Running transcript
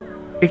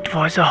It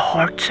was a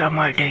hot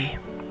summer day.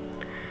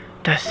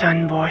 The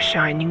sun was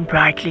shining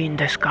brightly in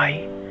the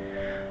sky.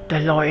 The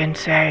lion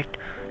sat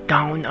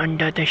down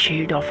under the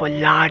shade of a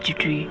large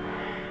tree,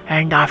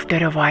 and after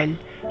a while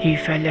he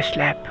fell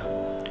asleep.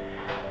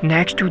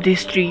 Next to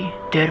this tree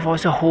there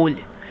was a hole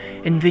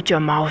in which a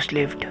mouse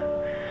lived.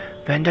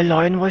 When the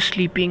lion was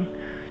sleeping,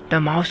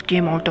 the mouse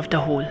came out of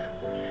the hole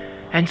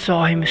and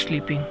saw him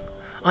sleeping,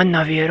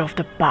 unaware of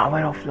the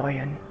power of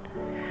lion.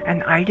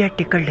 An idea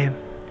tickled him.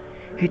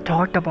 He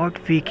thought about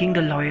waking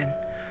the lion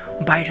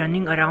by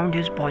running around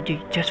his body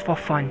just for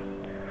fun.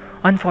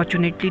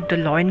 Unfortunately, the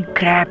lion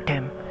grabbed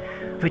him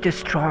with a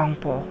strong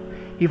paw.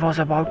 He was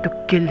about to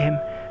kill him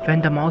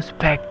when the mouse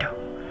begged,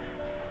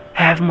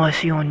 "Have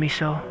mercy on me,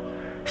 sir.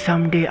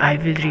 Someday I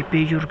will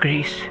repay your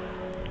grace."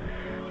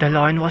 The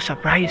lion was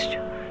surprised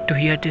to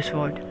hear this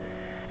word,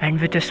 and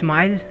with a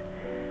smile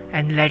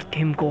and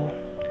let him go,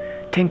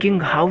 thinking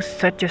how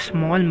such a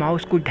small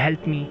mouse could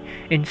help me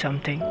in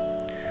something.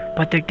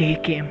 But the day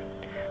came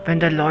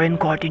when the lion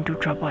got into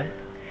trouble.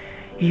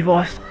 He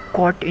was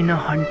caught in a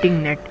hunting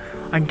net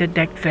under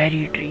that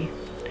very tree.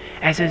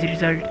 As a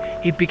result,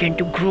 he began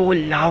to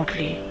growl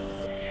loudly.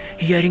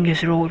 Hearing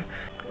his roar,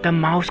 the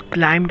mouse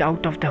climbed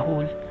out of the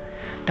hole.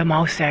 The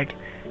mouse said,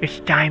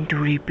 "It's time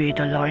to repay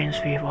the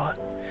lion's favor."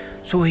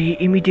 So he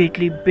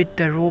immediately bit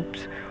the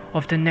ropes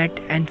of the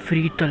net and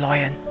freed the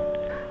lion.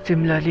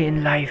 Similarly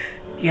in life,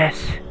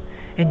 yes,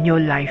 in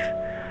your life,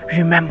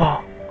 remember,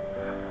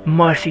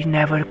 mercy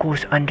never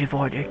goes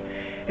unrewarded.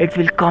 It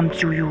will come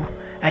to you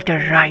at the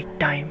right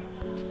time.